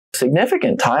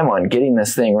significant time on getting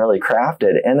this thing really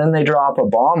crafted. And then they drop a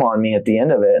bomb on me at the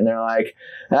end of it. And they're like,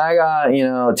 I got, you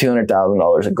know,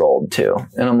 $200,000 of gold too.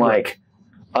 And I'm like,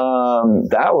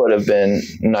 that would have been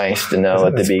nice to know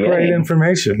at the beginning. Great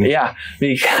information. Yeah,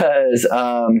 because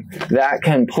that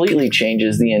completely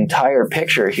changes the entire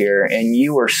picture here. And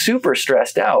you were super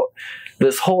stressed out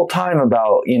this whole time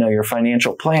about, you know, your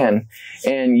financial plan,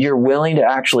 and you're willing to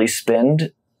actually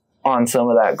spend on some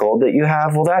of that gold that you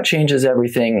have. Well, that changes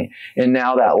everything. And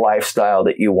now that lifestyle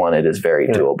that you wanted is very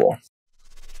doable.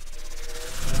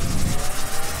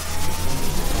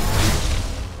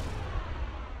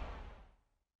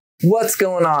 What's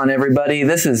going on, everybody?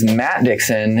 This is Matt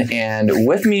Dixon, and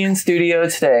with me in studio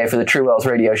today for the True Wealth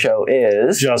Radio Show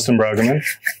is Justin Bruggeman.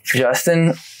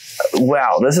 Justin,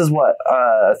 wow, this is what,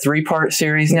 a 3-part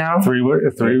series now?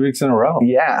 3 weeks in a row.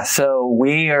 Yeah, so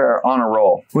we are on a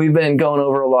roll. We've been going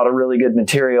over a lot of really good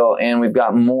material, and we've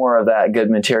got more of that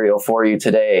good material for you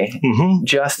today.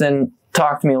 Justin,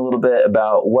 talk to me a little bit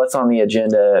about what's on the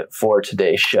agenda for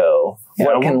today's show.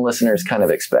 What can listeners kind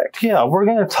of expect? Yeah, we're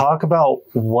going to talk about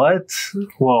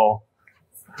the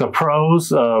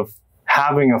pros of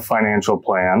having a financial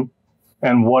plan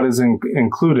and what is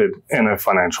included in a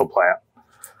financial plan.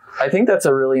 I think that's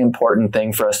a really important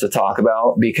thing for us to talk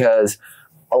about, because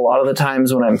a lot of the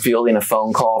times when I'm fielding a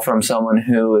phone call from someone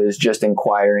who is just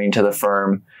inquiring to the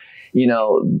firm, you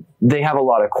know, they have a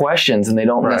lot of questions and they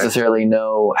don't necessarily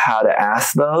know how to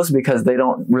ask those, because they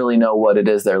don't really know what it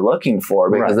is they're looking for,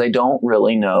 because they don't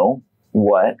really know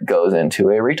what goes into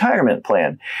a retirement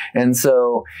plan. And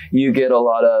so you get a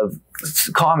lot of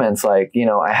comments like, you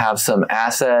know, I have some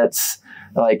assets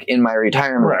like in my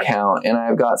retirement account, and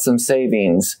I've got some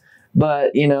savings,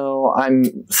 but, you know,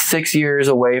 I'm 6 years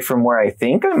away from where I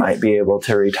think I might be able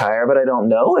to retire, but I don't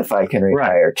know if I can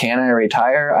retire. Can I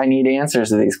retire? I need answers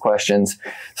to these questions.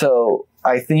 So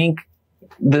I think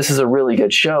this is a really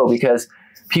good show because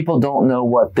people don't know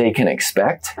what they can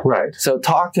expect. Right. So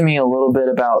talk to me a little bit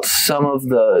about some of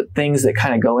the things that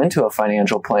kind of go into a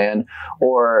financial plan,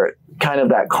 or kind of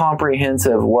that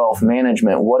comprehensive wealth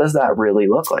management. What does that really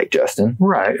look like, Justin?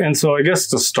 Right. And so I guess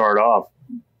to start off,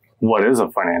 what is a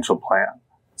financial plan?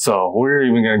 So we're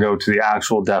even going to go to the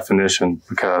actual definition,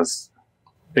 because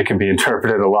it can be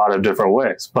interpreted a lot of different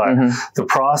ways. But the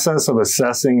process of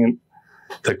assessing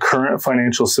the current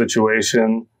financial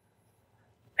situation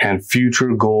and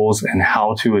future goals and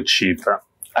how to achieve them.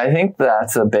 I think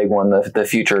that's a big one, the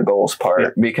future goals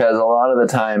part, because a lot of the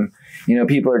time, you know,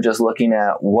 people are just looking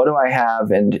at what do I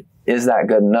have and is that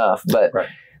good enough? But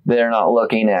they're not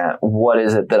looking at what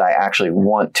is it that I actually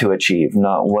want to achieve,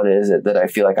 not what is it that I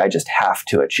feel like I just have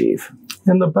to achieve.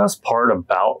 And the best part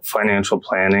about financial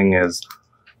planning is,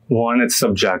 one, it's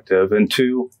subjective, and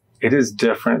two, it is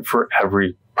different for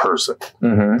every person.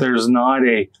 There's not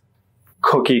a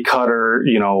cookie cutter,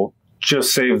 you know,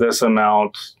 just save this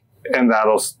amount and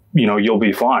that'll, you know, you'll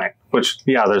be fine. Which,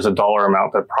 yeah, there's a dollar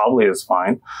amount that probably is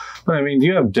fine. But I mean,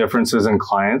 you have differences in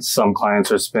clients. Some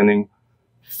clients are spending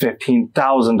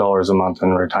 $15,000 a month in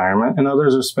retirement, and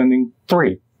others are spending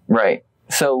 $3,000. Right.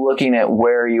 So looking at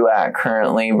where are you at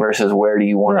currently versus where do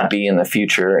you want to be in the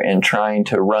future, and trying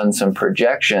to run some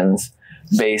projections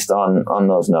based on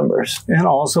those numbers. And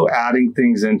also adding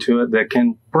things into it that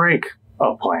can break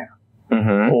a plan.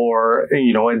 Or,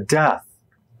 you know, a death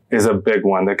is a big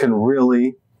one that can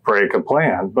really break a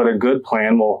plan. But a good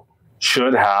plan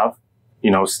should have, you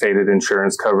know, stated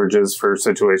insurance coverages for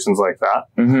situations like that.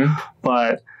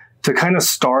 But to kind of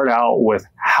start out with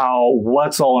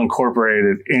what's all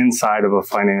incorporated inside of a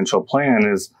financial plan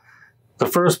is, the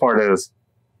first part is,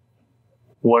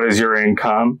 what is your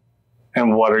income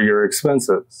and what are your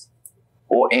expenses?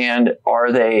 And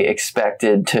are they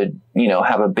expected to, you know,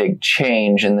 have a big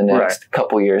change in the next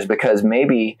couple years? Because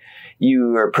maybe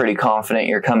you are pretty confident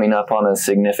you're coming up on a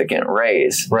significant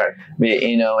raise.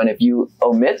 You know, and if you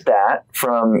omit that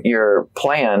from your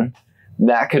plan,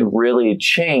 that could really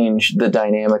change the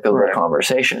dynamic of the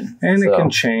conversation. And it can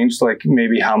change, like,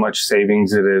 maybe how much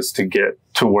savings it is to get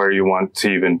to where you want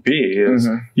to even be.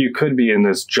 You could be in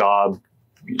this job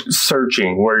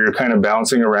searching where you're kind of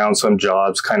bouncing around some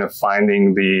jobs, kind of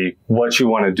finding what you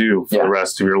want to do for the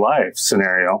rest of your life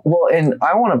scenario. Well, and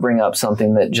I want to bring up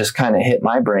something that just kind of hit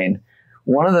my brain.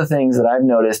 One of the things that I've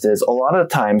noticed is a lot of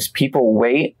times people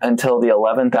wait until the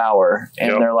 11th hour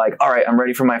and they're like, all right, I'm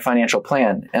ready for my financial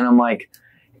plan. And I'm like,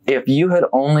 if you had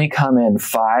only come in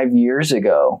 5 years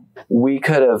ago, we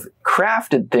could have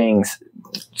crafted things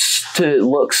to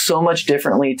look so much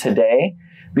differently today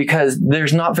because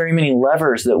there's not very many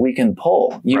levers that we can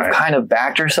pull. You've kind of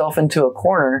backed yourself into a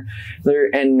corner there,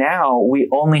 and now we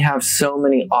only have so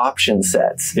many option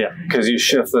sets. Yeah, because you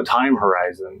shift the time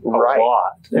horizon a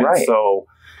lot. And so,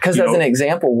 because as an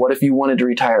example, what if you wanted to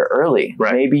retire early?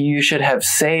 Maybe you should have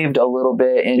saved a little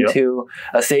bit into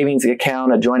a savings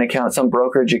account, a joint account, some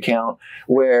brokerage account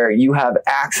where you have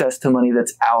access to money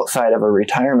that's outside of a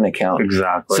retirement account.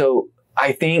 Exactly. So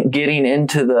I think getting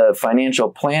into the financial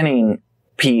planning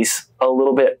piece a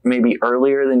little bit maybe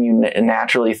earlier than you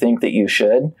naturally think that you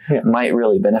should might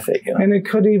really benefit you. And it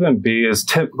could even be, as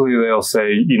typically they'll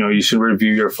say, you should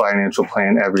review your financial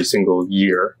plan every single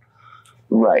year.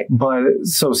 Right. But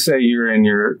so say you're in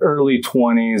your early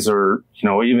 20s or,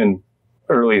 even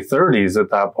early 30s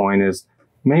at that point, is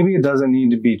maybe it doesn't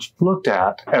need to be looked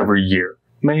at every year.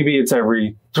 Maybe it's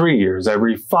every 3 years,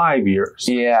 every 5 years.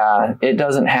 Yeah, it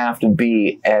doesn't have to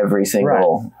be every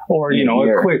single Or,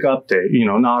 year. A quick update,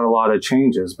 not a lot of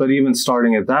changes. But even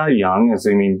starting at that young,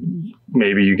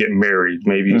 maybe you get married,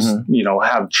 maybe you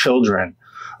have children,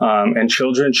 and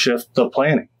children shift the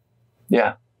planning.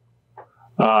 Yeah.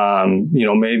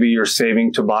 Maybe you're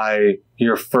saving to buy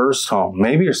your first home.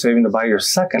 Maybe you're saving to buy your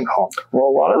second home. Well,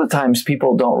 a lot of the times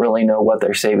people don't really know what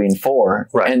they're saving for.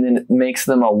 And then it makes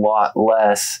them a lot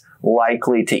less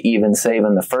likely to even save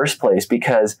in the first place,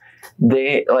 because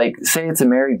they, say it's a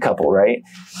married couple, right?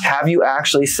 Have you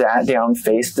actually sat down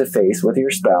face to face with your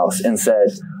spouse and said,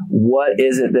 what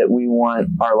is it that we want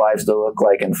our lives to look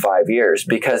like in 5 years?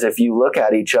 Because if you look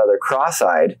at each other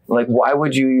cross-eyed, why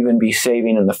would you even be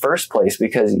saving in the first place?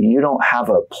 Because you don't have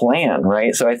a plan,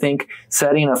 right? So I think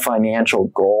setting a financial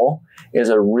goal is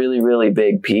a really, really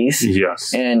big piece.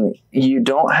 Yes. And you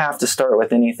don't have to start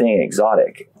with anything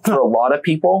exotic. For a lot of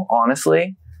people,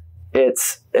 honestly,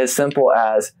 it's as simple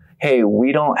as, hey,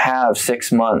 we don't have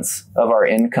 6 months of our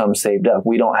income saved up.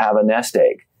 We don't have a nest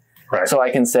egg. So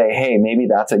I can say, hey, maybe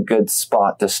that's a good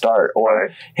spot to start.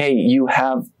 Or, hey, you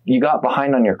got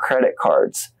behind on your credit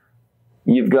cards.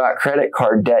 You've got credit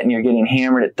card debt and you're getting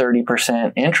hammered at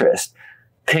 30% interest.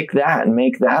 Pick that and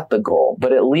make that the goal,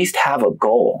 but at least have a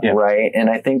goal, right? And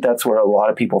I think that's where a lot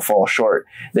of people fall short.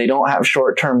 They don't have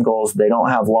short-term goals. They don't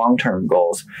have long-term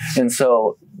goals. And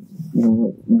so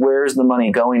where's the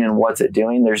money going and what's it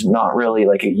doing? There's not really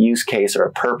a use case or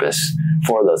a purpose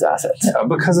for those assets. Yeah,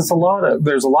 because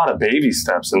there's a lot of baby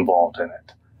steps involved in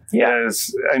it. Yeah.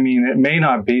 It may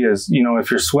not be as,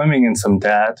 if you're swimming in some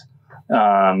debt,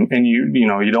 and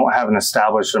you don't have an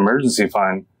established emergency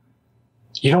fund,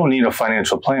 you don't need a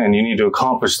financial plan. You need to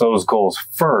accomplish those goals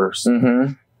first,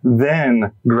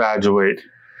 then graduate,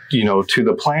 to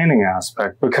the planning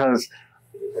aspect, because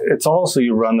it's also,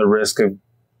 you run the risk of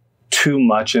too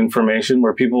much information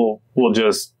where people will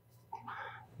just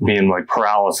be in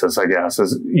paralysis, I guess,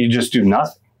 as you just do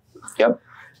nothing. Yep.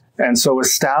 And so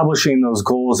establishing those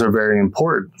goals are very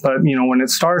important. But, when it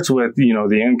starts with,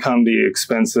 the income, the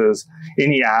expenses,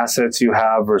 any assets you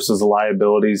have versus the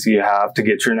liabilities you have to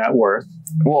get your net worth.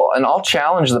 Well, and I'll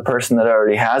challenge the person that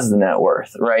already has the net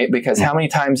worth, right? Because how many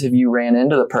times have you ran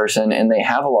into the person and they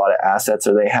have a lot of assets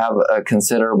or they have a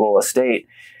considerable estate,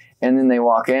 and then they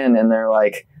walk in and they're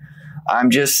like,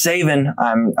 I'm just saving,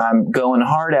 I'm going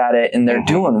hard at it, and they're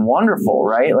doing wonderful,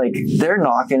 right? They're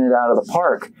knocking it out of the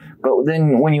park. But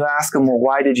then when you ask them, well,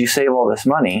 why did you save all this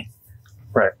money?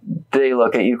 Right. They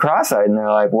look at you cross-eyed and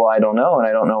they're like, well, I don't know. And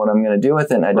I don't know what I'm going to do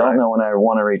with it. And I don't know when I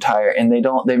want to retire. And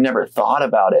they've never thought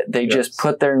about it. They just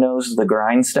put their nose to the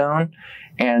grindstone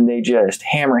and they just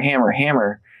hammer.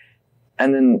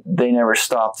 And then they never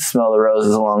stop to smell the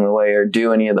roses along the way or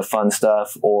do any of the fun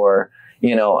stuff, or,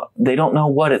 they don't know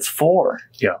what it's for.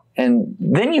 Yeah. And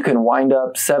then you can wind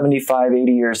up 75,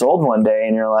 80 years old one day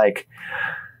and you're like,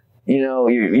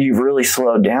 you've really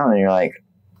slowed down and you're like,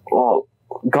 well,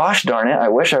 gosh darn it, I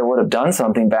wish I would have done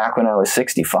something back when I was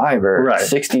 65 or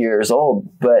 60 years old.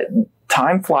 But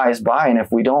time flies by, and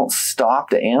if we don't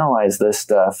stop to analyze this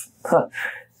stuff,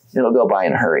 it'll go by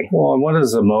in a hurry. Well, and what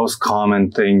is the most common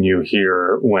thing you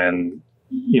hear when,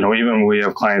 even when we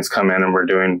have clients come in and we're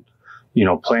doing,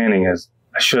 planning, is,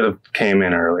 I should have came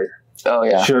in earlier. Oh,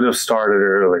 yeah. Should have started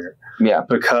earlier. Yeah.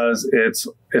 Because it's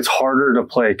harder to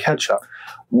play catch up.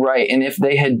 Right. And if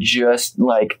they had just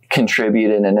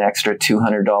contributed an extra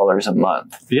 $200 a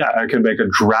month. Yeah, it could make a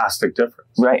drastic difference.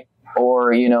 Right.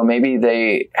 Or, maybe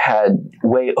they had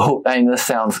this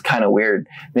sounds kind of weird.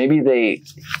 Maybe they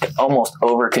almost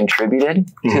over contributed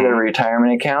to their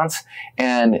retirement accounts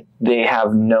and they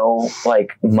have no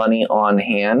money on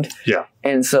hand. Yeah.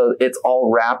 And so it's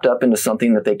all wrapped up into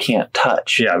something that they can't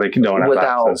touch. Yeah, they don't have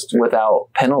access to. Without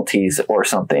penalties or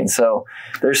something. So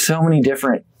there's so many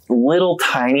different little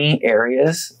tiny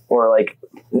areas or like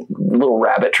little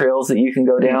rabbit trails that you can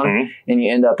go down and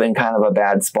you end up in kind of a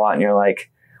bad spot and you're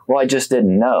like, well, I just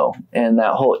didn't know. And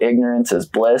that whole ignorance is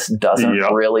bliss doesn't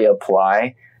really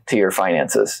apply to your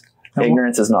finances.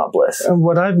 Ignorance is not bliss. And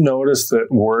what I've noticed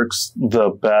that works the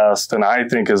best and I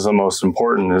think is the most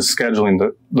important is scheduling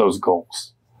those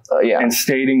goals. And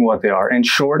stating what they are in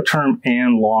short term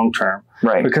and long term.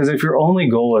 Right. Because if your only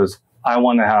goal is, I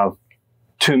want to have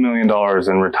 $2 million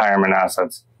in retirement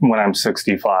assets when I'm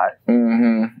 65,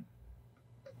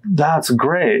 that's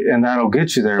great. And that'll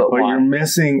get you there. But you're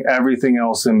missing everything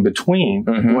else in between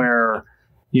where,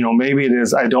 you know, maybe it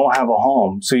is, I don't have a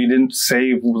home. So you didn't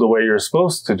save the way you're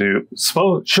supposed to do,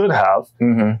 should have,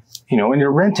 you know, and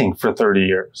you're renting for 30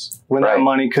 years when that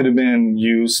money could have been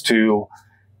used to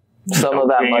some of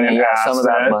that money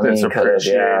that's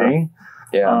appreciating.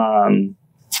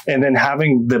 And then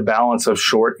having the balance of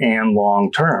short and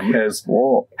long term is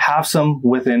have some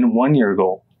within 1 year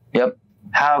goal.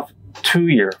 Have 2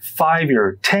 year, 5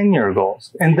 year, 10-year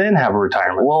goals, and then have a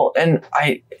retirement. Well, and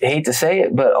I hate to say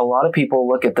it, but a lot of people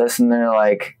look at this and they're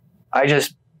like, I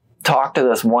just talked to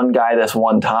this one guy this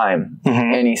one time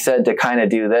and he said to kind of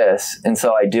do this. And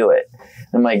so I do it.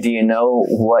 I'm like, do you know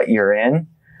what you're in?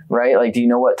 Right? Like, do you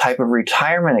know what type of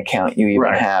retirement account you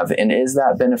even have? And is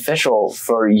that beneficial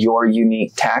for your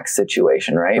unique tax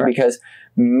situation, right? Because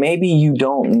maybe you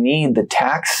don't need the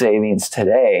tax savings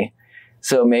today.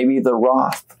 So maybe the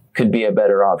Roth could be a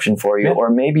better option for you. Or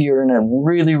maybe you're in a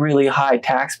really, really high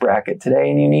tax bracket today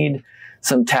and you need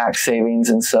some tax savings.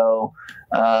 And so,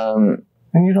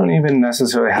 and you don't even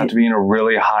necessarily have to be in a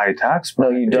really high tax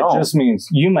bracket. No, you don't. It just means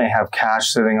you may have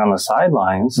cash sitting on the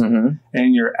sidelines and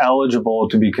you're eligible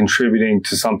to be contributing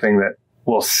to something that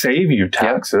will save you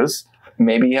taxes.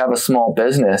 Maybe you have a small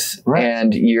business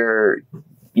and you're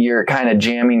kind of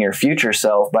jamming your future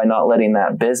self by not letting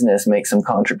that business make some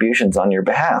contributions on your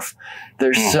behalf.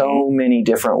 There's so many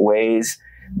different ways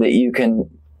that you can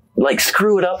like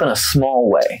screw it up in a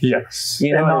small way. Yes.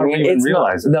 You know what I mean? Even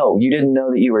realize it. No, you didn't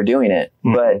know that you were doing it,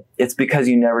 but it's because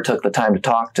you never took the time to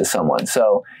talk to someone.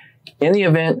 So in the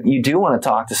event you do want to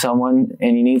talk to someone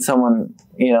and you need someone,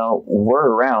 you know, we're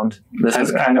around. This is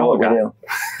kind of what we do.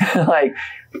 Like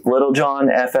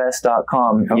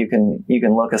littlejohnfs.com. You can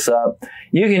look us up.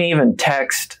 You can even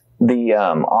text the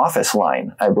office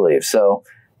line, I believe. So,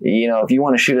 you know, if you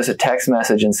want to shoot us a text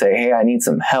message and say, hey, I need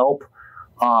some help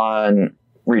on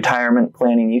retirement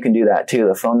planning, you can do that too.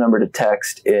 The phone number to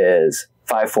text is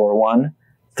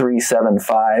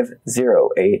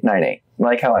 541-375-0898.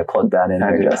 Like how I plugged that in.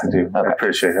 I do. I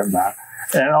appreciate it, Matt.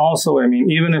 And also, I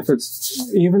mean, even if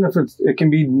it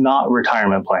can be not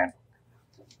retirement planning.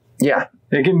 Yeah.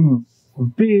 It can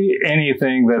be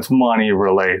anything that's money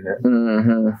related.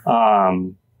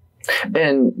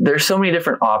 And there's so many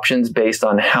different options based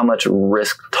on how much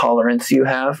risk tolerance you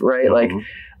have, right? Like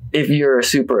if you're a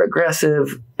super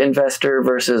aggressive investor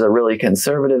versus a really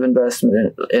conservative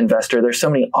investor, there's so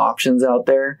many options out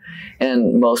there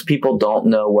and most people don't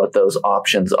know what those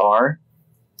options are.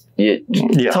 You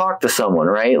talk to someone,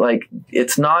 right? Like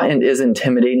it's not as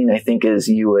intimidating, I think, as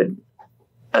you would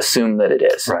assume that it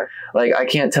is. Right. Like I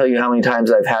can't tell you how many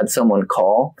times I've had someone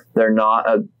call. They're not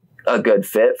a good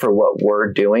fit for what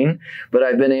we're doing, but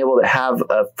I've been able to have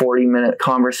a 40-minute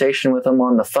conversation with them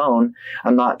on the phone.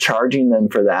 I'm not charging them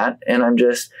for that. And I'm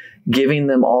just giving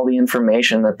them all the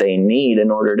information that they need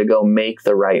in order to go make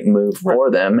the right move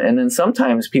for them. And then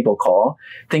sometimes people call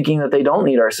thinking that they don't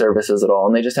need our services at all.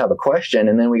 And they just have a question.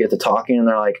 And then we get to talking and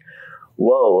they're like,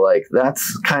 whoa, like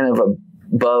that's kind of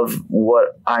above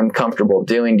what I'm comfortable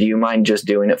doing. Do you mind just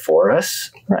doing it for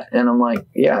us? And I'm like,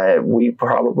 yeah, we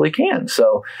probably can.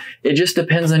 So it just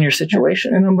depends on your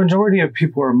situation. And the majority of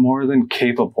people are more than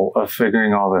capable of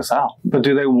figuring all this out. But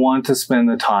do they want to spend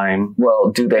the time?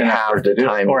 Well, do they have the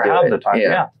time or have the time?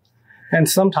 Yeah. And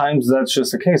sometimes that's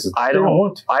just the case. I don't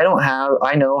want to. I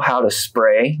know how to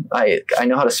spray. I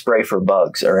know how to spray for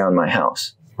bugs around my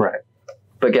house. Right.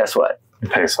 But guess what? You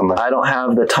pay somebody. I don't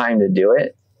have the time to do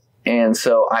it. And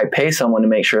so I pay someone to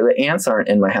make sure the ants aren't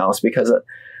in my house because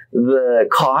the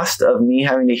cost of me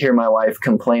having to hear my wife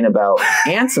complain about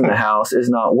ants in the house is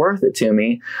not worth it to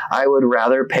me. I would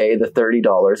rather pay the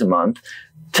 $30 a month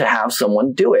to have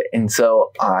someone do it. And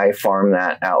so I farm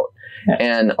that out.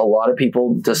 And a lot of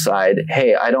people decide,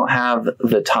 hey, I don't have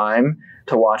the time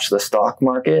to watch the stock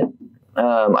market.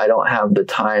 I don't have the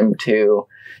time to,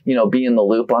 be in the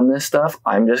loop on this stuff.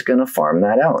 I'm just going to farm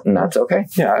that out, and that's okay.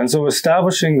 Yeah. And so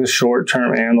establishing the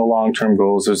short-term and the long-term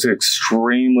goals is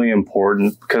extremely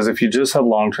important because if you just have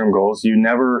long-term goals, you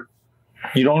never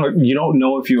You don't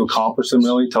know if you accomplish them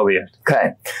really till the end.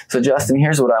 Okay. So Justin,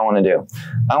 here's what I want to do.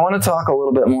 I want to talk a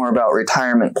little bit more about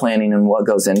retirement planning and what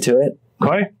goes into it.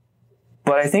 Okay.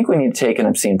 But I think we need to take an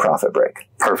obscene profit break.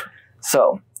 Perfect.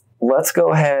 So let's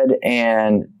go ahead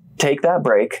and take that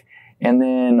break. And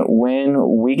then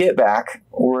when we get back,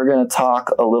 we're going to talk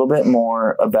a little bit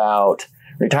more about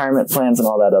retirement plans and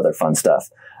all that other fun stuff.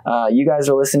 You guys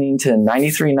are listening to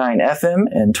 93.9 FM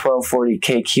and 1240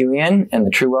 KQN, and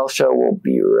the True Wealth Show will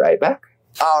be right back.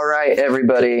 All right,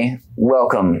 everybody,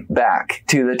 welcome back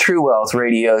to the True Wealth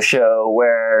Radio Show,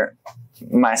 where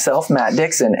myself, Matt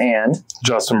Dixon, and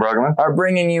Justin Bruggeman are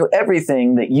bringing you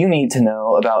everything that you need to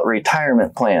know about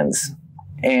retirement plans.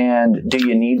 And do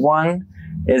you need one?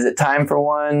 Is it time for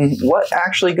one? What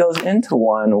actually goes into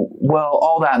one? Well,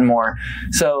 all that and more.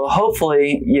 So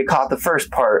hopefully you caught the first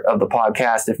part of the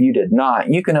podcast. If you did not,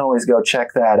 you can always go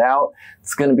check that out.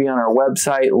 It's going to be on our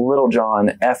website,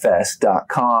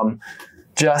 littlejohnfs.com.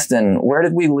 Justin, where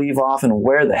did we leave off and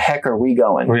where the heck are we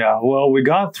going? Yeah, well, we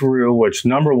got through, which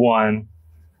number one,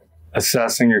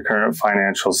 assessing your current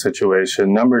financial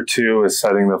situation. Number two is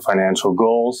setting the financial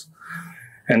goals.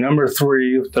 And number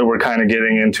three that we're kind of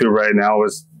getting into right now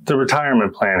is the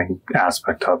retirement planning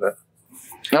aspect of it.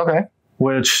 Okay.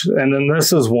 And then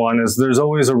this is one, is there's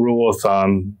always a rule of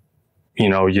thumb,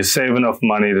 you save enough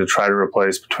money to try to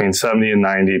replace between 70 and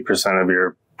 90% of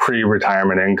your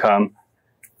pre-retirement income.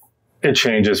 It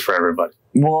changes for everybody.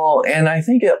 Well, and I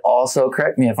think it also,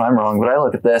 correct me if I'm wrong, but I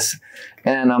look at this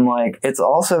and I'm like, it's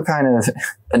also kind of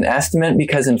an estimate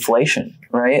because inflation,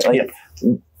 right? Like,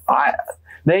 yep.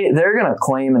 They're going to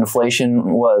claim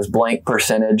inflation was blank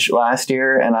percentage last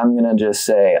year, and I'm going to just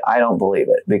say I don't believe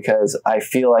it because I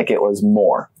feel like it was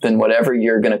more than whatever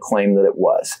you're going to claim that it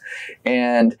was.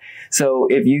 And so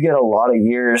if you get a lot of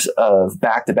years of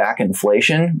back-to-back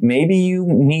inflation, maybe you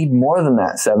need more than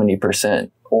that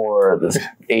 70% or the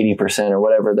 80% or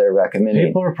whatever they're recommending.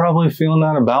 People are probably feeling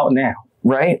that about now.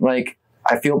 Right? Like,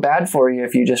 I feel bad for you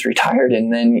if you just retired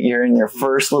and then you're in your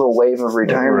first little wave of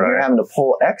retirement. Right. You're having to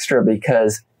pull extra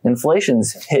because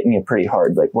inflation's hitting you pretty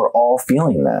hard. Like, we're all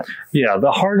feeling that. Yeah,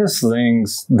 the hardest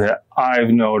things that I've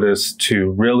noticed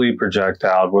to really project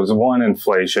out was, one,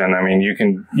 inflation. I mean, you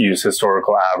can use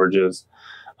historical averages.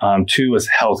 Two is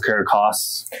healthcare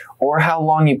costs. Or how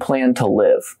long you plan to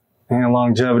live. And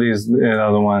longevity is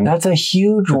another one. That's a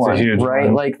huge one,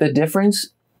 right? Like, the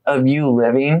difference of you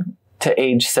living to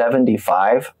age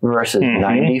 75 versus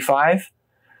 95,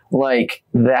 like,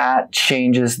 that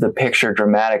changes the picture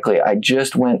dramatically. I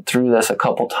just went through this a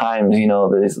couple times,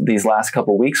 these last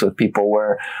couple weeks with people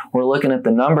where we're looking at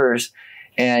the numbers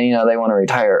and, they want to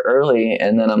retire early.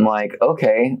 And then I'm like,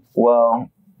 okay, well,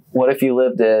 what if you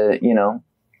lived to,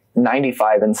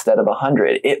 95 instead of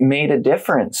 100? It made a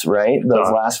difference, right? Those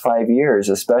last 5 years,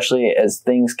 especially as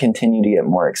things continue to get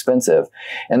more expensive.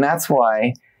 And that's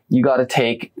why you got to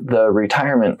take the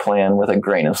retirement plan with a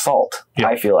grain of salt,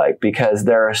 I feel like, because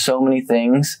there are so many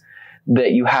things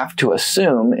that you have to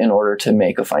assume in order to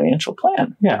make a financial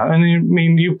plan. Yeah. And I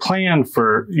mean, you plan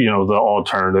for, the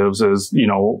alternatives is,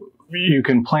 you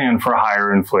can plan for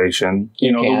higher inflation,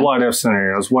 the what if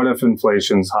scenarios. What if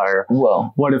inflation's higher?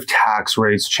 Well, what if tax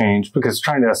rates change? Because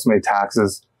trying to estimate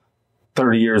taxes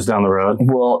 30 years down the road.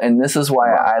 Well, and this is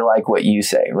why I like what you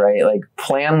say, right? Like,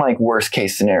 plan like worst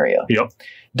case scenario. Yep.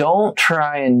 Don't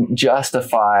try and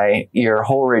justify your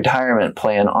whole retirement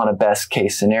plan on a best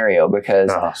case scenario, because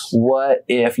what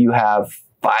if you have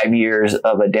 5 years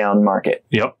of a down market?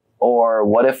 Yep. Or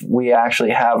what if we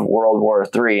actually have World War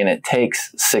III and it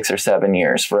takes 6 or 7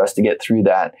 years for us to get through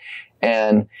that,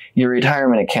 and your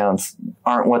retirement accounts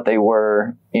aren't what they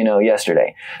were,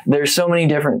 yesterday? There's so many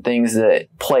different things that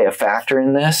play a factor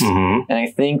in this. And I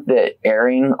think that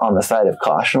erring on the side of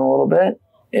caution a little bit,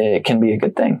 it can be a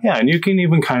good thing. Yeah, and you can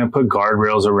even kind of put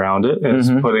guardrails around it as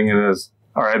putting it as,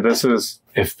 all right, this is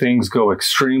if things go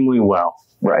extremely well.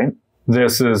 Right.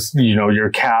 This is, your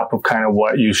cap of kind of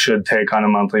what you should take on a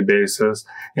monthly basis.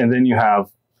 And then you have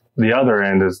the other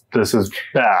end is, this is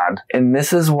bad. And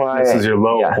this is why this is your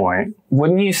low point.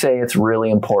 Wouldn't you say it's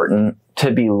really important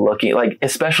to be looking, like,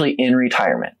 especially in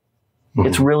retirement,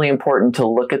 it's really important to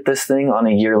look at this thing on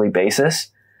a yearly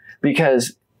basis?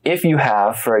 Because if you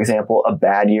have, for example, a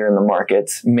bad year in the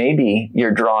markets, maybe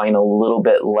you're drawing a little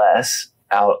bit less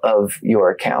out of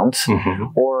your accounts.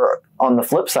 Or on the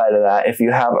flip side of that, if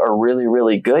you have a really,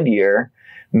 really good year,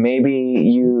 maybe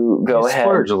you go ahead.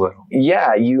 Splurge a little.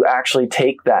 Yeah, you actually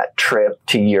take that trip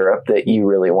to Europe that you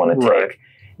really want to take. Right.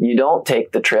 You don't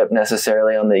take the trip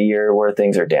necessarily on the year where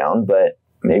things are down, but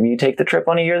maybe you take the trip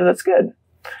on a year that's good.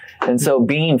 And so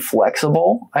being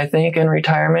flexible, I think, in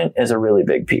retirement is a really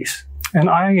big piece. And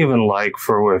I even like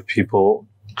for if people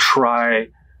try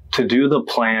to do the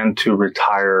plan to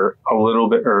retire a little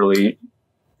bit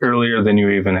earlier than you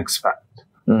even expect.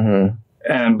 Mm-hmm.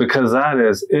 And because that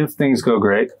is, if things go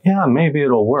great, yeah, maybe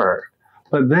it'll work.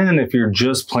 But then if you're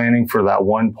just planning for that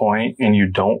one point and you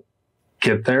don't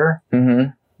get there,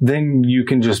 mm-hmm. then you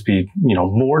can just be,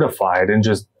 mortified and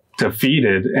just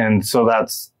defeated. And so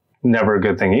that's never a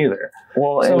good thing either.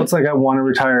 Well, so it's like, I want to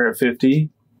retire at 50,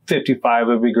 55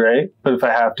 would be great. But if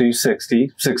I have to,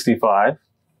 60, 65.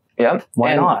 Yep.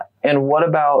 Why not? And what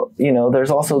about, there's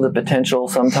also the potential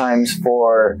sometimes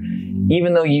for,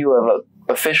 even though you have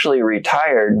officially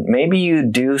retired, maybe you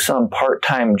do some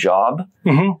part-time job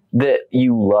mm-hmm. that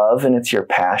you love and it's your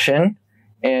passion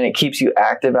and it keeps you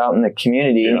active out in the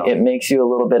community. Yeah. It makes you a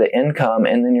little bit of income,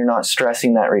 and then you're not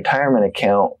stressing that retirement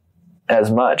account as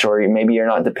much, or maybe you're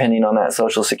not depending on that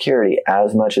Social Security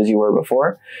as much as you were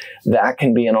before. That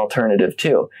can be an alternative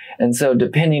too. And so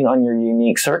depending on your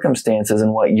unique circumstances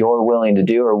and what you're willing to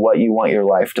do or what you want your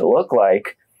life to look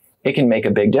like, it can make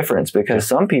a big difference, because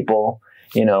some people,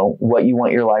 what you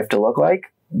want your life to look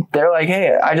like, they're like,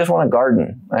 hey, I just want to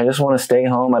garden. I just want to stay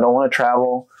home. I don't want to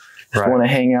travel. I just want to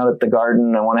hang out at the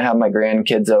garden. I want to have my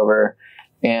grandkids over.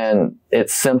 And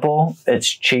it's simple, it's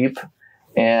cheap,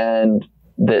 and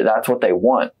that's what they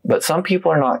want. But some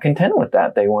people are not content with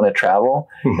that. They want to travel.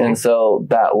 Mm-hmm. And so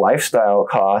that lifestyle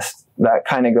cost, that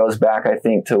kind of goes back, I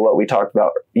think, to what we talked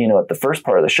about, at the first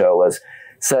part of the show, was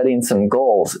setting some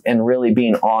goals and really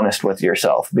being honest with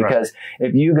yourself. Because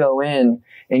if you go in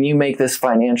and you make this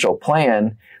financial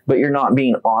plan, but you're not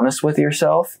being honest with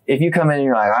yourself, if you come in and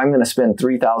you're like, I'm going to spend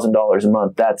 $3,000 a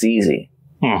month, that's easy.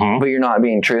 Mm-hmm. But you're not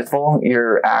being truthful.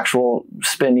 Your actual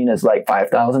spending is like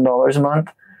 $5,000 a month.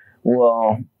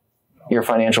 Well, your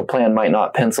financial plan might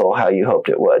not pencil how you hoped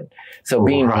it would. So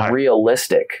being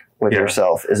realistic with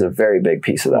yourself is a very big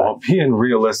piece of that. Well, being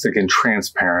realistic and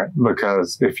transparent,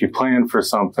 because if you plan for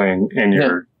something and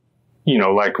you're,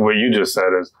 like what you just said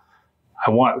is,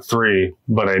 I want 3,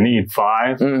 but I need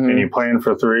 5, mm-hmm. and you plan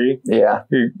for 3, you're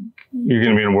going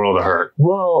to be in a world of hurt.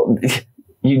 Well,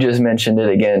 you just mentioned it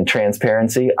again,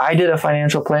 transparency. I did a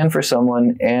financial plan for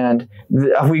someone, and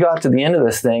we got to the end of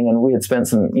this thing, and we had spent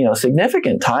some,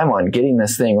 significant time on getting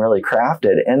this thing really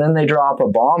crafted. And then they drop a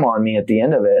bomb on me at the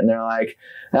end of it, and they're like,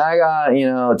 I got,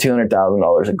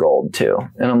 $200,000 of gold too.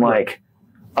 And I'm like,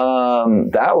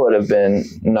 that would have been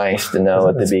nice to know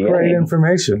at the beginning. Great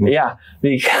information. Yeah,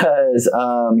 because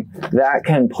that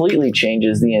completely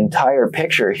changes the entire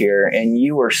picture here, and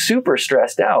you were super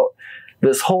stressed out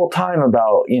this whole time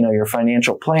about, your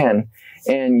financial plan,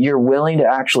 and you're willing to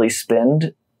actually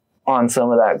spend on some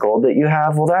of that gold that you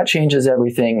have. Well, that changes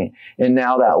everything. And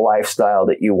now that lifestyle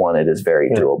that you wanted is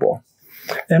very doable.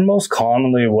 And most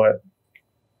commonly what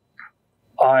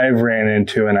I've ran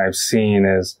into and I've seen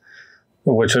is,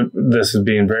 which this is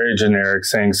being very generic,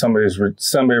 saying somebody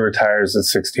retires at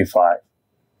 65.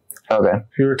 Okay.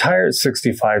 If you retire at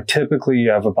 65, typically you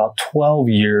have about 12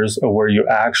 years of where you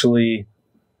actually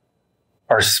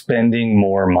are spending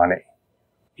more money.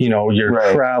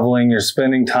 You're traveling, you're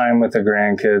spending time with the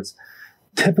grandkids.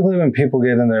 Typically when people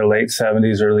get in their late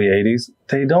 70s, early 80s,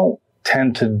 they don't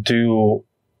tend to do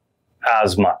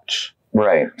as much.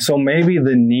 Right. So maybe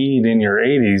the need in your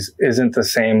 80s isn't the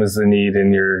same as the need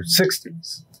in your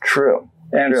 60s. True.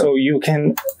 And so you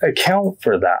can account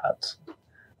for that.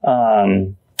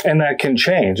 And that can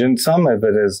change. And some of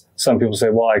it is, some people say,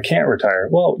 well, I can't retire.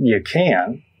 Well, you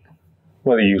can.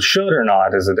 Whether you should or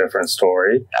not is a different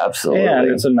story. Absolutely.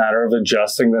 And it's a matter of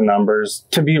adjusting the numbers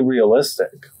to be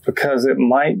realistic, because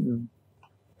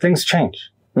things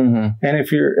change. Mm-hmm. And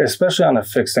if you're, especially on a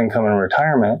fixed income in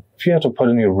retirement, if you have to put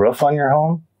a new roof on your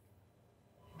home,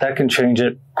 that can change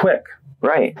it quick.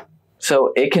 Right.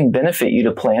 So it can benefit you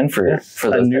to plan for those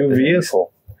a new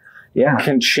vehicle. Yeah.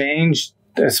 Can change,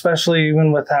 especially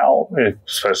even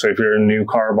especially if you're a new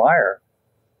car buyer.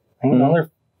 Another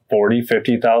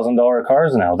 $40,000, $50,000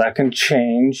 cars now. That can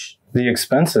change the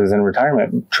expenses in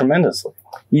retirement tremendously.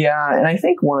 Yeah, and I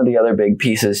think one of the other big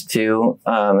pieces too,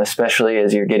 especially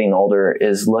as you're getting older,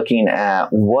 is looking at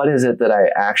what is it that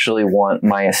I actually want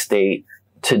my estate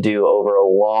to do over a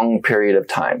long period of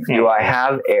time. Mm-hmm. Do I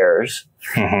have heirs?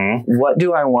 Mm-hmm. What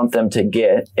do I want them to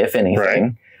get, if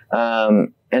anything? Right.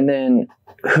 And then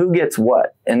who gets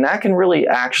what? And that can really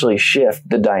actually shift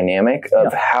the dynamic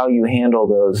of how you handle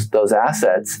those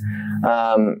assets.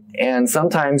 And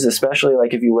sometimes, especially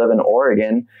like if you live in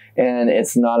Oregon and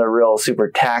it's not a real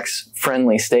super tax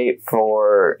friendly state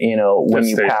for, when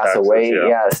you pass away,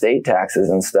 estate taxes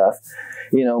and stuff.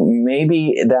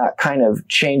 maybe that kind of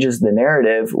changes the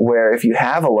narrative where if you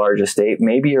have a large estate,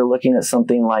 maybe you're looking at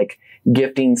something like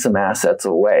gifting some assets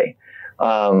away,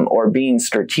 or being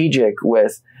strategic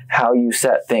with how you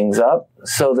set things up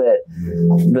so that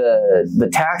the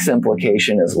tax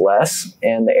implication is less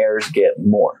and the heirs get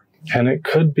more. And it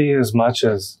could be as much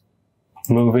as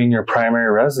moving your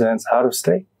primary residence out of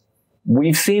state.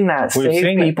 We've seen that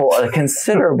save people a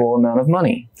considerable amount of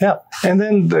money. Yeah. And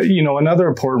then, another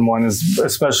important one is,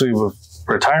 especially with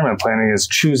retirement planning, is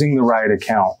choosing the right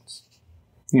accounts.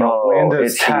 When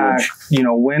does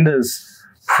when does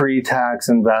pre-tax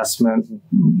investment,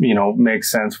 make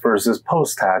sense versus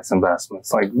post-tax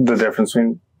investments? Like the difference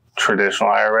between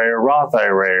traditional IRA or Roth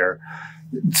IRA, or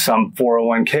some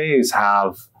 401ks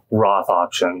have Roth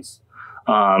options.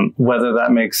 Whether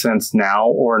that makes sense now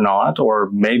or not, or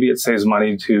maybe it saves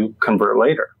money to convert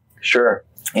later. Sure.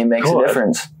 It makes a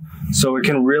difference. So it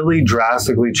can really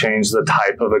drastically change the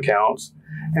type of accounts.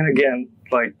 And again,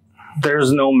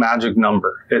 there's no magic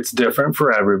number. It's different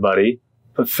for everybody,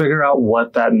 but figure out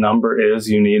what that number is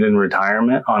you need in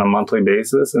retirement on a monthly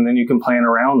basis, and then you can plan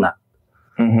around that.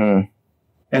 Mm-hmm.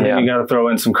 And then you got to throw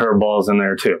in some curveballs in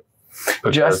there too.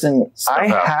 Justin, I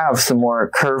have some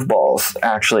more curveballs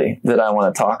actually that I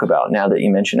want to talk about now that you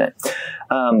mention it.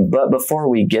 But before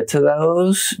we get to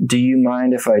those, do you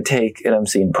mind if I take an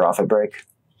unseen profit break?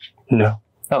 No.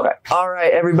 Okay. All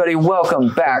right, everybody,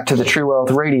 welcome back to the True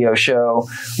Wealth Radio Show,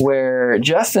 where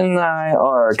Justin and I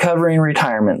are covering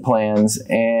retirement plans,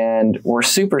 and we're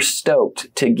super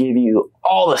stoked to give you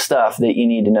all the stuff that you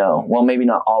need to know. Well, maybe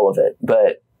not all of it,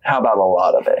 but how about a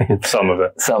lot of it? Some of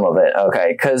it. Some of it, okay.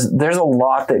 Because there's a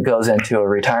lot that goes into a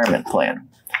retirement plan.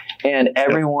 And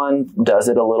everyone does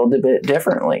it a little bit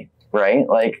differently, right?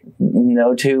 Like,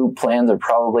 no two plans are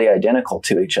probably identical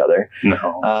to each other.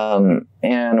 No.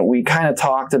 And we kind of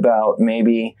talked about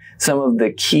maybe some of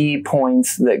the key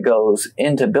points that goes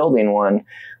into building one.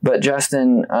 But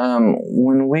Justin,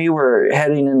 when we were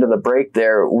heading into the break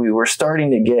there, we were starting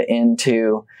to get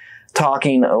into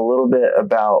talking a little bit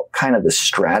about kind of the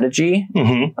strategy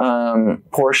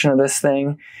portion of this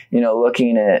thing,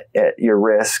 looking at your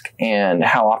risk and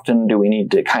how often do we need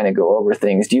to kind of go over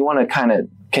things. Do you want to kind of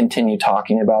continue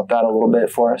talking about that a little bit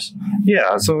for us?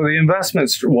 Yeah. So the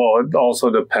investments, well, it also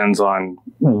depends on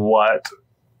what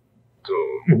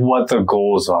the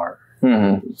goals are.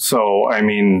 Mm-hmm. So,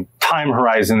 time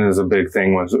horizon is a big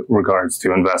thing with regards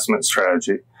to investment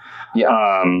strategy.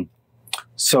 Yeah.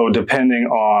 So depending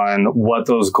on what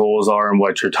those goals are and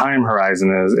what your time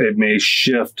horizon is, it may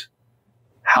shift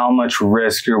how much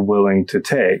risk you're willing to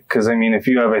take. Because, if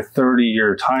you have a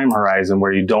 30-year time horizon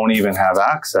where you don't even have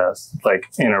access, like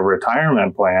in a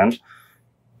retirement plan,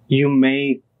 you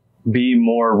may be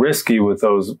more risky with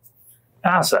those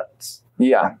assets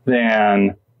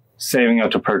than saving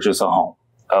up to purchase a home.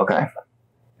 Okay.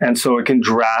 And so it can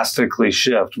drastically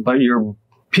shift. But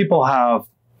people have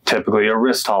typically a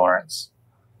risk tolerance.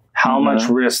 How much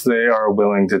risk they are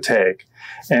willing to take.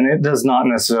 And it does not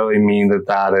necessarily mean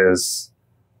that is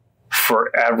for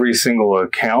every single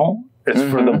account. It's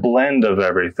for the blend of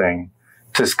everything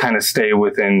to kind of stay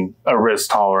within a risk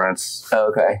tolerance.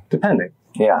 Okay. Depending.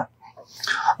 Yeah.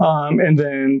 And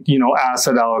then,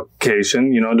 asset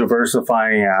allocation,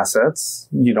 diversifying assets,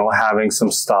 having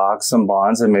some stocks, some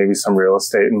bonds, and maybe some real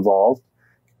estate involved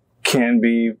can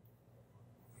be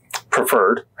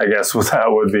preferred, I guess that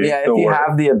would be. Yeah, if you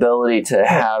have the ability to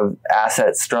have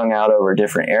assets strung out over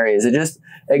different areas,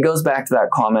 it goes back to that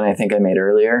comment I think I made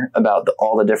earlier about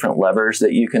all the different levers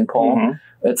that you can pull. Mm-hmm.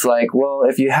 It's like, well,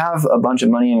 if you have a bunch of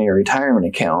money in your retirement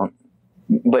account,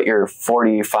 but you're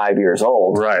 45 years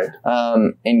old, right?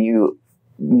 And you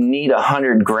need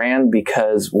 $100,000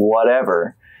 because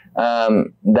whatever.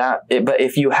 But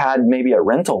if you had maybe a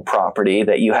rental property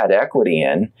that you had equity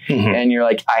in and you're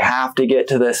like, I have to get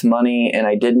to this money and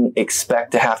I didn't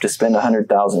expect to have to spend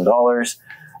 $100,000.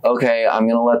 Okay, I'm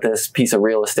going to let this piece of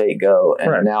real estate go.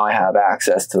 And now I have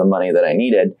access to the money that I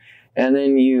needed. And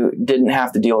then you didn't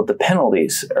have to deal with the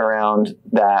penalties around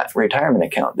that retirement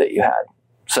account that you had.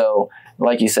 So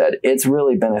like you said, it's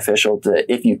really beneficial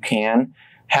to, if you can,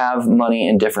 have money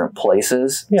in different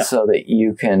places so that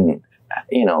you can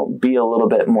be a little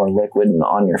bit more liquid and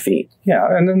on your feet. Yeah.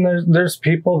 And then there's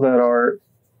people that are,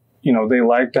 they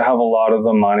like to have a lot of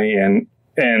the money in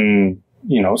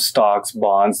stocks,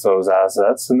 bonds, those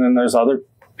assets. And then there's other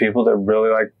people that really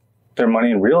like their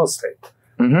money in real estate.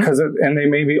 And they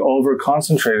may be over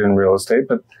concentrated in real estate,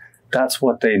 but that's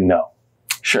what they know.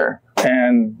 Sure.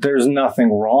 And there's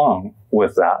nothing wrong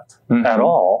with that at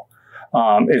all.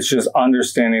 It's just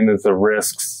understanding that the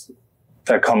risks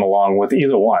that come along with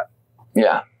either one.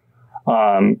 Yeah.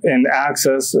 And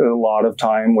access, a lot of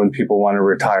time when people want to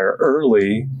retire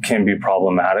early, can be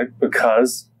problematic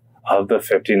because of the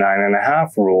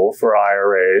 59.5 rule for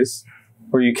IRAs,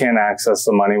 where you can't access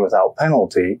the money without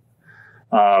penalty.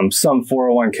 Some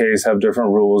 401ks have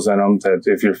different rules in them that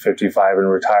if you're 55 and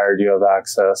retired, you have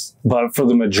access. But for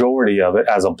the majority of it,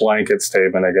 as a blanket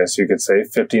statement, I guess you could say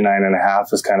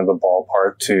 59.5 is kind of the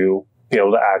ballpark to be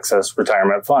able to access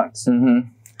retirement funds. Mm-hmm.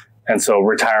 And so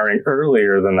retiring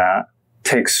earlier than that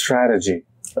takes strategy.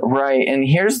 Right. And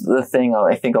here's the thing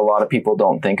I think a lot of people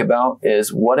don't think about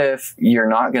is, what if you're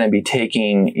not going to be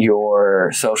taking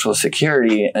your Social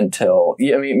Security until,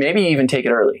 I mean, maybe you even take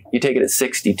it early. You take it at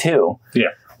 62. Yeah.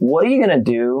 What are you going to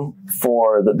do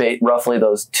for roughly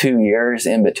those 2 years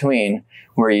in between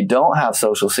where you don't have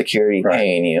Social Security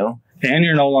paying you? And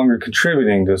you're no longer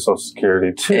contributing to Social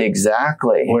Security too.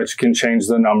 Exactly. Which can change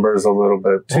the numbers a little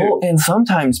bit too. Well, and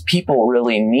sometimes people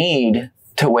really need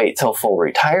to wait till full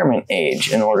retirement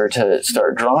age in order to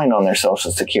start drawing on their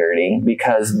Social Security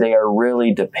because they are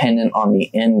really dependent on the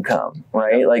income,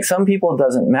 right? Like some people, it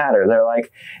doesn't matter. They're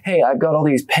like, hey, I've got all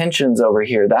these pensions over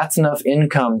here. That's enough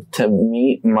income to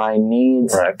meet my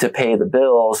needs, to pay the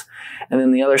bills. And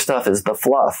then the other stuff is the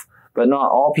fluff. But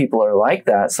not all people are like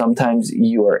that. Sometimes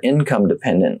you are income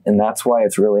dependent. And that's why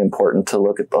it's really important to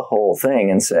look at the whole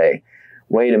thing and say,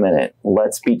 wait a minute,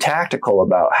 let's be tactical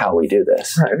about how we do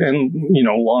this. Right. And,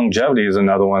 longevity is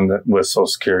another one that with Social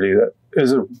Security that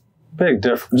is a big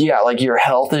difference. Yeah, like your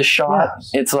health is shot.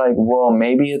 Yes. It's like, well,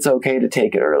 maybe it's okay to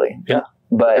take it early. Yeah.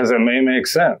 But because it may make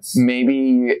sense.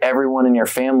 Maybe everyone in your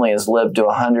family has lived to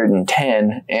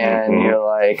 110 and you're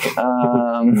like,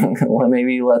 well,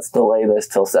 maybe let's delay this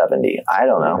till 70. I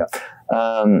don't know.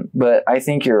 Yeah. But I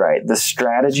think you're right. The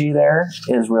strategy there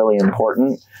is really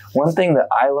important. One thing that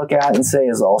I look at and say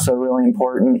is also really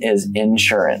important is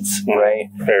insurance, right?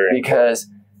 Very because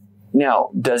now,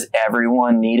 does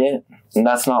everyone need it? And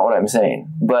that's not what I'm saying.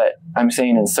 But I'm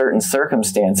saying in certain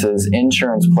circumstances,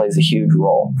 insurance plays a huge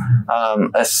role,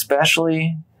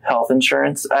 especially health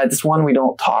insurance. It's one we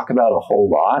don't talk about a whole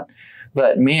lot.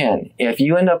 But man, if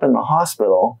you end up in the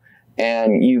hospital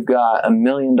and you've got $1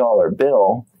 million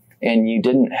bill and you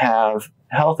didn't have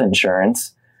health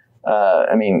insurance,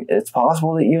 it's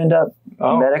possible that you end up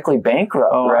medically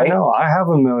bankrupt, right? I know. I have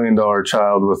 $1 million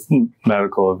child with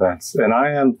medical events, and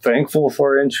I am thankful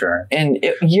for insurance. And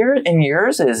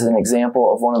yours is an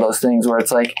example of one of those things where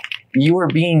it's like you were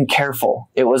being careful.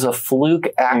 It was a fluke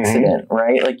accident,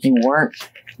 right? Like you were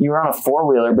on a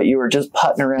four-wheeler, but you were just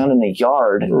putting around in the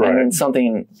yard, and then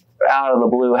something out of the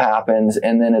blue happens,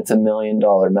 and then it's $1 million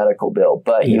medical bill.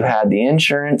 But you had the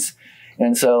insurance.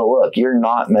 And so, look, you're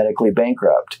not medically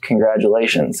bankrupt.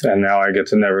 Congratulations. And now I get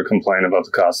to never complain about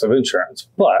the cost of insurance.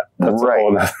 But that's a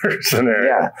whole other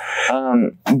scenario. Yeah.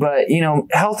 But,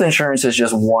 health insurance is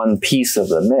just one piece of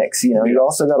the mix. You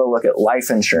also got to look at life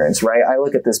insurance, right? I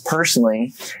look at this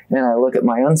personally, and I look at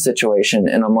my own situation,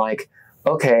 and I'm like,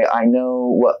 okay, I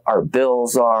know what our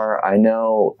bills are. I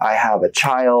know I have a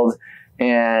child,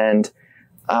 and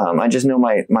I just know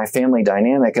my family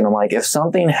dynamic. And I'm like, if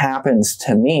something happens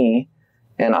to me,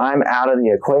 and I'm out of the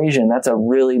equation, that's a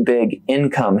really big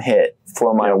income hit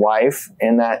for my wife.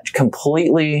 And that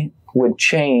completely would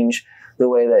change the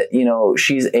way that,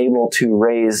 she's able to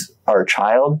raise our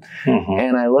child.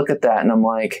 And I look at that and I'm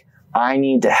like, I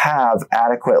need to have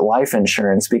adequate life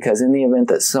insurance because in the event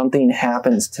that something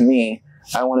happens to me,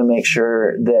 I want to make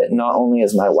sure that not only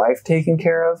is my wife taken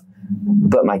care of,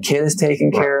 but my kid is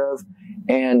taken care of,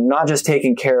 and not just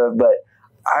taken care of, but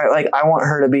I want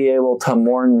her to be able to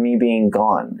mourn me being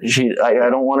gone. I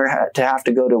don't want her to have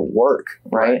to go to work,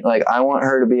 right? Like I want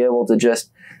her to be able to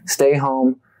just stay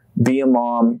home, be a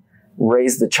mom,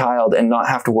 raise the child, and not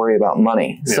have to worry about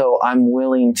money. Yeah. So I'm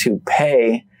willing to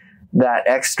pay that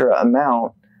extra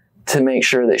amount to make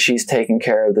sure that she's taken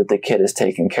care of, that the kid is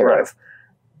taken care of.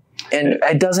 And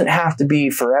it doesn't have to be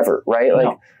forever, right?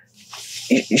 Like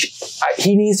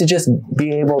he needs to just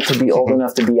be able to be old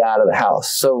enough to be out of the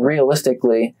house. So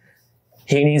realistically,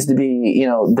 he needs to be,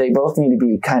 they both need to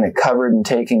be kind of covered and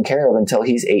taken care of until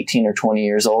he's 18 or 20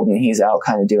 years old and he's out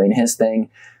kind of doing his thing.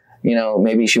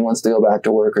 Maybe she wants to go back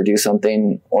to work or do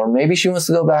something, or maybe she wants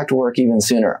to go back to work even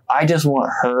sooner. I just want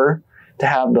her to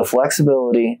have the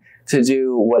flexibility to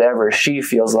do whatever she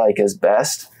feels like is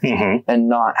best and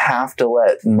not have to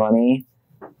let money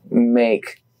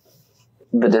make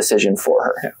the decision for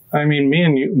her. Yeah. I mean, me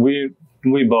and you,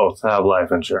 we both have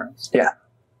life insurance. Yeah.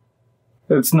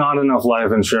 It's not enough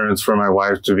life insurance for my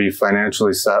wife to be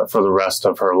financially set for the rest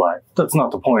of her life. That's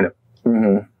not the point of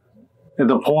it.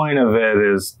 the point of it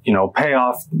is, pay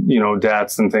off,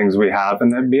 debts and things we have,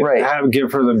 and then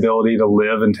give her the ability to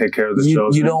live and take care of the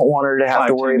children. You don't want her to have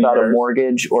to worry about a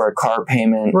mortgage or a car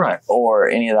payment, or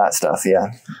any of that stuff. Yeah.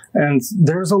 And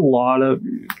there's a lot of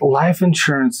life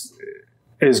insurance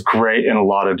is great in a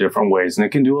lot of different ways, and it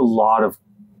can do a lot of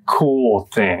cool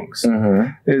things.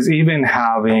 Is even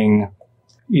having,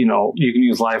 you can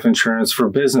use life insurance for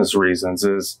business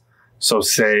reasons. So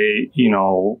say,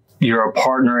 you're a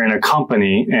partner in a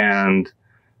company and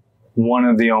one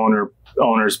of the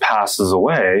owners passes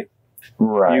away.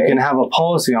 You can have a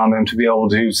policy on them to be able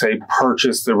to, say,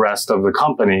 purchase the rest of the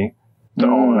company to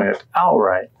own it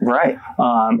outright.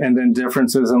 And then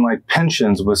differences in like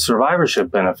pensions with survivorship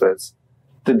benefits.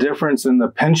 The difference in the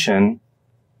pension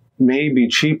may be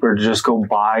cheaper to just go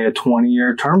buy a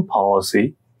 20-year term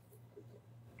policy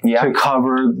to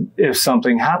cover if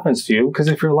something happens to you. Because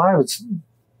if you're alive,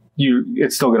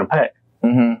 it's still going to pay.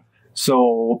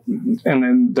 So, and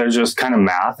then there's just kind of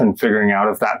math and figuring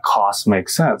out if that cost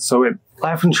makes sense. So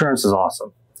life insurance is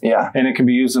awesome. And it can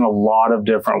be used in a lot of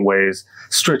different ways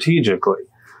strategically.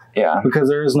 Because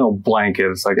there is no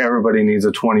blanket. It's like everybody needs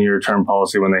a 20-year term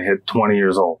policy when they hit 20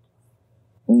 years old.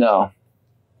 No.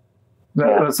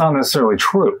 That's not necessarily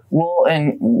true. Well,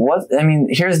 and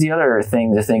here's the other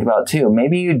thing to think about too.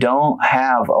 Maybe you don't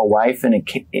have a wife and a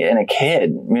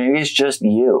kid. Maybe it's just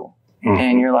you.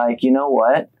 And you're like, you know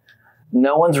what?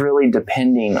 No one's really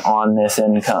depending on this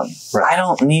income. I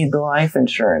don't need the life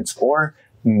insurance. Or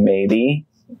maybe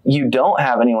you don't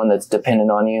have anyone that's dependent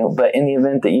on you, but in the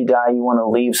event that you die, you want to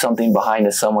leave something behind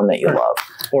to someone that you love.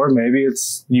 Or maybe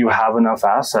it's you have enough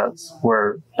assets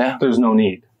where there's no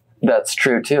need. That's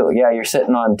true too. Yeah, you're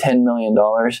sitting on $10 million.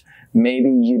 Maybe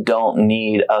you don't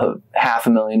need a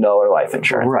 $500,000 life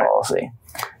insurance policy.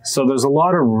 So there's a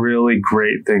lot of really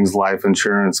great things life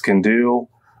insurance can do.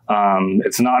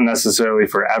 It's not necessarily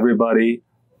for everybody,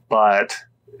 but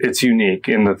it's unique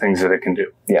in the things that it can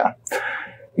do. Yeah.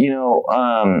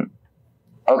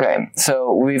 Okay,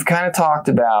 so we've kind of talked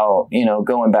about,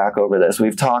 going back over this,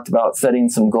 we've talked about setting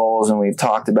some goals, and we've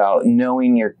talked about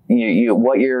knowing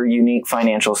what your unique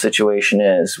financial situation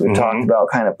is. We've talked about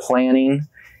kind of planning,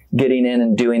 getting in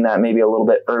and doing that maybe a little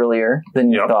bit earlier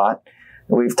than you thought.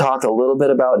 We've talked a little bit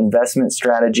about investment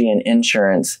strategy and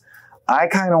insurance. I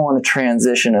kind of want to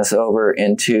transition us over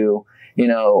into,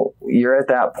 you're at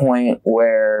that point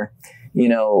where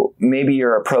maybe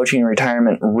you're approaching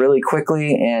retirement really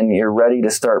quickly and you're ready to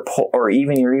start, you're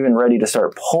even ready to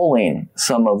start pulling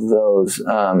some of those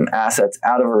assets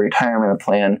out of a retirement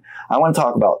plan. I want to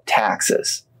talk about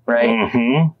taxes, right?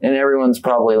 And everyone's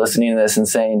probably listening to this and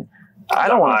saying, I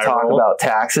don't want to talk about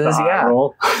taxes.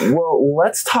 Well,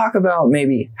 let's talk about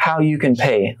maybe how you can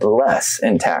pay less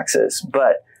in taxes.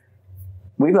 But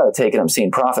we've got to take an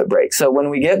obscene profit break. So when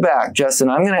we get back, Justin,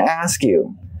 I'm going to ask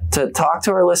you to talk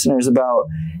to our listeners about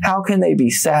how can they be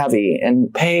savvy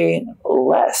and pay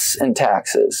less in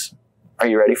taxes. Are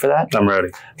you ready for that? I'm ready.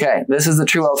 Okay, this is the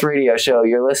True Wealth Radio Show.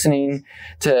 You're listening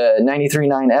to 93.9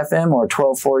 FM or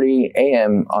 1240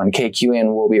 AM on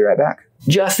KQN. We'll be right back.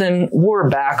 Justin, we're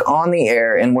back on the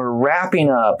air and we're wrapping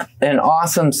up an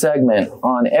awesome segment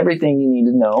on everything you need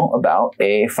to know about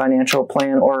a financial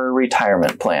plan or a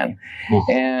retirement plan.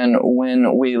 And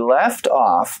when we left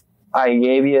off, I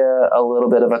gave you a little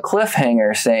bit of a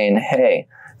cliffhanger saying, hey,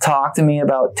 talk to me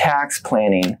about tax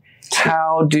planning.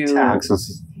 How do...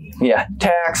 Taxes. Yeah,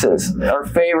 taxes, our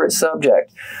favorite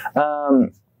subject.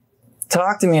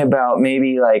 Talk to me about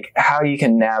maybe like how you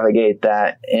can navigate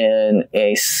that in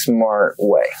a smart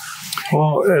way.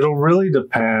 Well, it'll really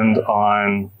depend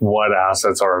on what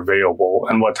assets are available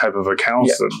and what type of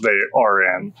accounts that they are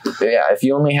in. Yeah, if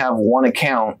you only have one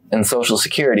account in Social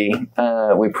Security,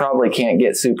 we probably can't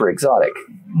get super exotic.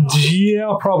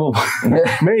 Yeah, probably.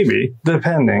 Maybe,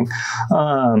 depending.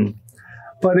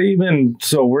 But even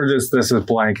so, this is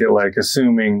blanket, like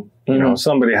assuming,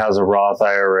 somebody has a Roth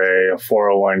IRA, a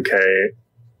 401k,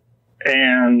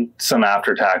 and some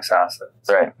after-tax assets.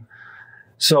 Right.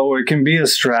 So it can be a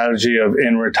strategy of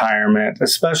in retirement,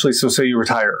 especially, so say you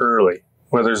retire early,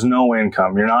 where there's no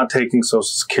income, you're not taking Social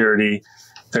Security,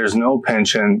 there's no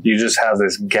pension, you just have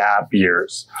this gap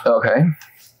years. Okay.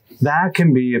 That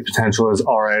can be a potential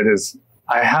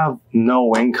I have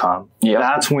no income. Yeah.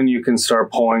 That's when you can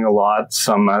start pulling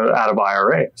some out of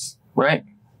IRAs. Right.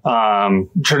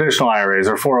 Traditional IRAs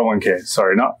or 401ks.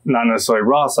 Sorry, not necessarily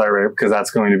Roth IRA because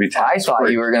that's going to be tax free. I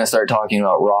thought you were going to start talking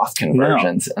about Roth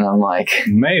conversions, and I'm like,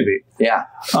 maybe. Yeah.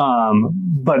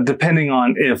 But depending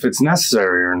on if it's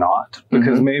necessary or not,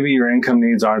 because maybe your income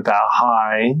needs aren't that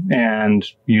high, and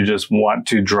you just want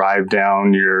to drive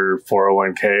down your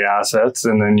 401k assets,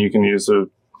 and then you can use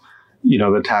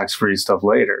the tax-free stuff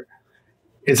later.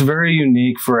 It's very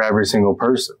unique for every single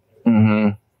person.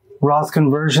 Roth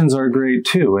conversions are great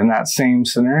too in that same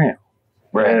scenario.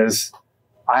 Is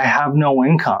I have no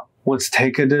income. Let's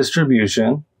take a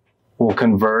distribution. We'll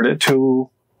convert it to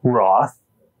Roth,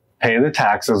 pay the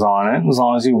taxes on it. As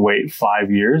long as you wait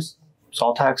 5 years, it's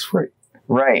all tax-free.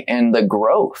 Right. And the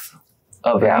growth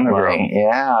of that money.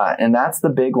 Yeah. And that's the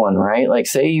big one, right? Like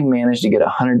say you manage to get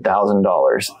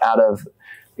 $100,000 out of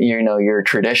your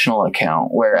traditional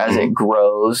account, where as it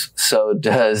grows, so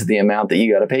does the amount that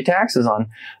you got to pay taxes on.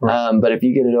 But if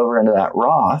you get it over into that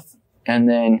Roth, and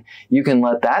then you can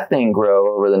let that thing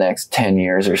grow over the next 10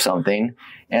 years or something,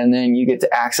 and then you get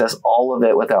to access all of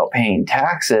it without paying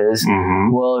taxes.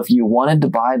 Well, if you wanted to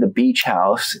buy the beach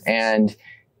house and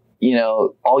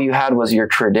all you had was your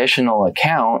traditional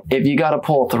account, if you got to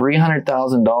pull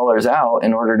 $300,000 out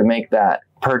in order to make that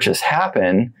purchase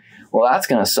happen, well, that's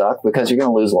going to suck because you're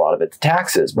going to lose a lot of it to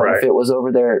taxes. But if it was over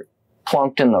there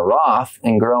plunked in the Roth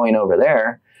and growing over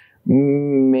there,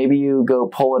 maybe you go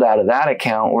pull it out of that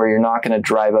account where you're not going to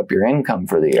drive up your income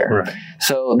for the year.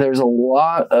 So there's a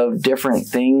lot of different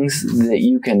things that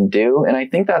you can do. And I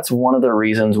think that's one of the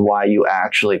reasons why you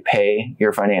actually pay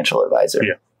your financial advisor.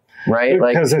 Right?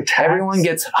 Because like everyone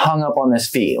gets hung up on this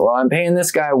fee. Well, I'm paying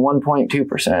this guy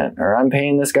 1.2% or I'm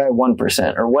paying this guy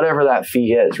 1% or whatever that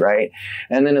fee is. Right.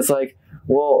 And then it's like,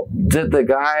 well, did the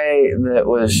guy that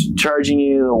was charging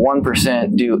you the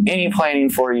 1% do any planning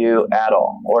for you at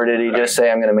all? Or did he just say,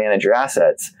 I'm going to manage your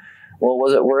assets? Well,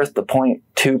 was it worth the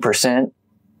 0.2%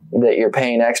 that you're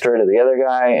paying extra to the other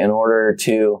guy in order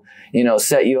to,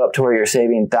 set you up to where you're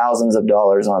saving thousands of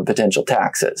dollars on potential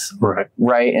taxes?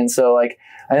 Right. And so I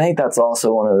think that's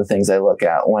also one of the things I look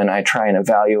at when I try and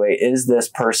evaluate, is this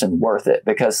person worth it?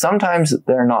 Because sometimes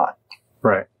they're not.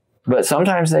 But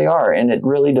sometimes they are. And it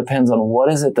really depends on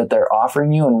what is it that they're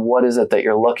offering you and what is it that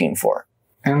you're looking for.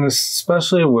 And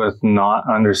especially with not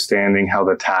understanding how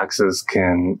the taxes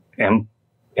can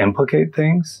implicate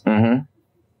things.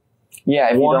 Yeah,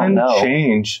 if you don't know. One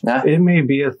change, it may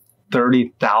be a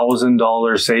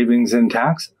 $30,000 savings in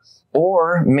taxes.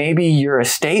 Or maybe your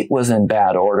estate was in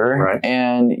bad order,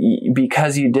 and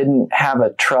because you didn't have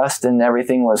a trust and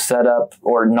everything was set up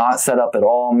or not set up at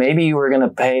all, maybe you were going to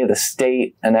pay the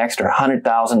state an extra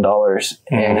 $100,000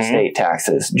 in estate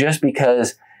taxes just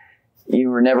because you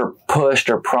were never pushed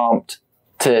or prompted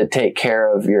to take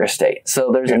care of your estate. So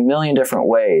there's a million different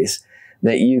ways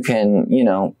that you can,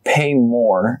 pay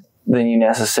more than you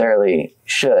necessarily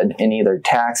should in either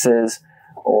taxes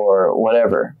or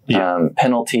whatever,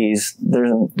 penalties.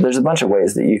 There's a bunch of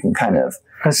ways that you can kind of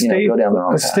go down the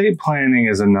wrong path. Estate planning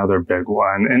is another big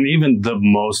one, and even the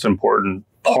most important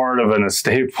part of an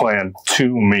estate plan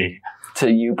to me, to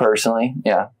you personally,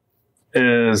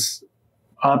 is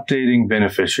updating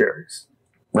beneficiaries.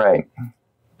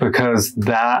 Because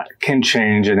that can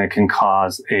change and it can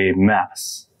cause a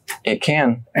mess. It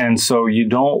can. And so you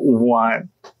can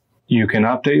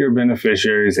update your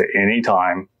beneficiaries at any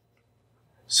time.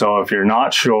 So if you're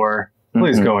not sure,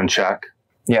 please go and check.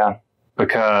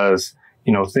 Because,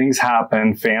 things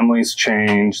happen, families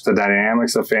change, the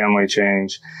dynamics of family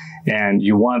change, and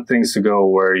you want things to go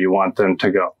where you want them to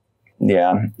go.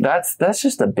 Yeah, that's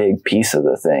just a big piece of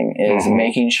the thing, is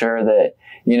making sure that,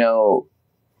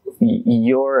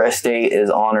 your estate is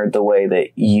honored the way that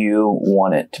you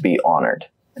want it to be honored.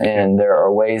 And there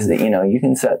are ways that, you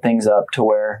can set things up to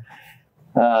where,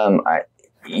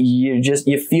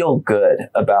 you feel good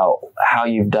about how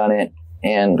you've done it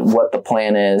and what the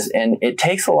plan is. And it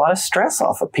takes a lot of stress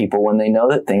off of people when they know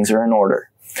that things are in order.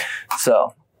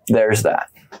 So there's that.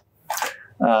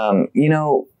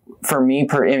 For me,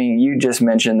 you just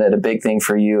mentioned that a big thing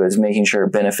for you is making sure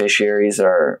beneficiaries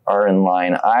are in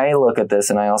line. I look at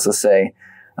this and I also say,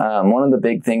 one of the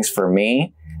big things for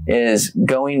me is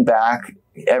going back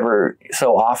ever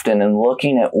so often and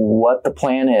looking at what the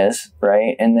plan is,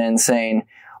 right? And then saying,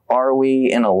 are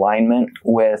we in alignment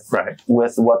with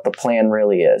what the plan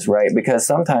really is, right? Because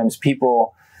sometimes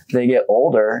people, they get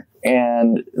older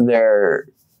and their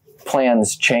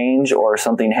plans change or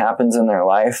something happens in their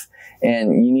life,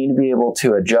 and you need to be able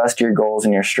to adjust your goals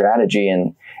and your strategy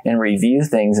and review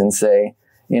things and say,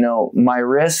 my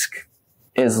risk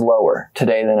is lower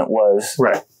today than it was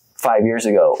 5 years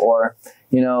ago, or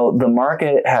the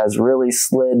market has really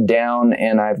slid down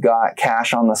and I've got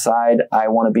cash on the side. I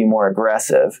want to be more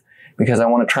aggressive because I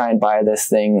want to try and buy this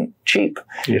thing cheap.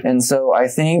 And so I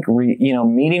think,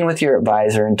 meeting with your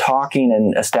advisor and talking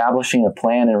and establishing a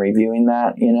plan and reviewing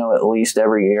that, at least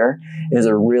every year is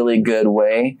a really good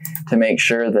way to make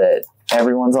sure that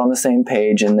everyone's on the same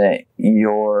page and that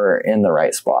you're in the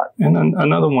right spot. And then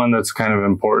another one that's kind of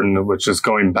important, which is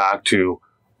going back to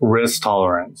risk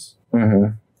tolerance,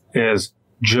 is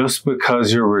just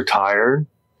because you're retired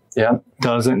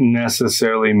doesn't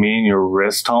necessarily mean your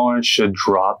risk tolerance should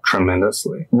drop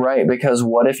tremendously. Right, because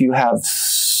what if you have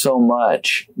so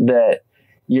much that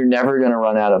you're never going to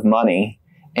run out of money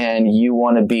and you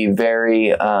want to be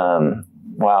very,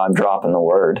 wow, I'm dropping the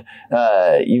word.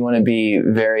 You want to be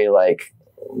very like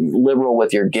liberal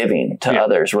with your giving to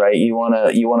others, right? You want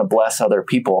to bless other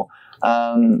people.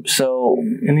 So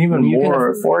and even you more,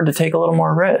 can afford to take a little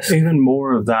more risk. Even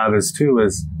more of that is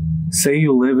say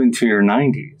you live into your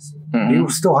 90s, you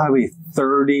still have a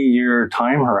 30-year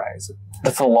time horizon.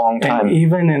 That's a long time.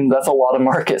 And that's a lot of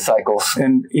market cycles.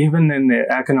 And even in the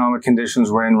economic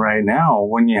conditions we're in right now,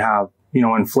 when you have,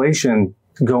 inflation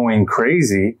going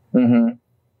crazy, and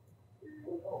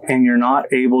you're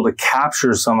not able to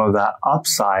capture some of that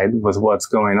upside with what's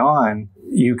going on,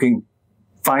 you can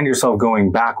find yourself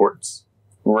going backwards.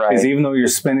 Right. Because even though you're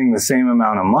spending the same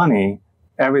amount of money,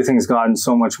 everything's gotten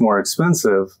so much more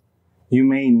expensive. You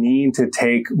may need to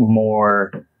take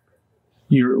more.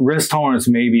 Your risk tolerance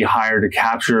may be higher to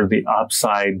capture the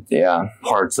upside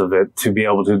parts of it to be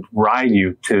able to ride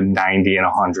you to 90 and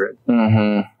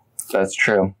 100. That's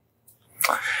true.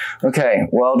 Okay.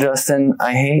 Well, Justin,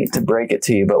 I hate to break it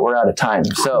to you, but we're out of time.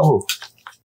 So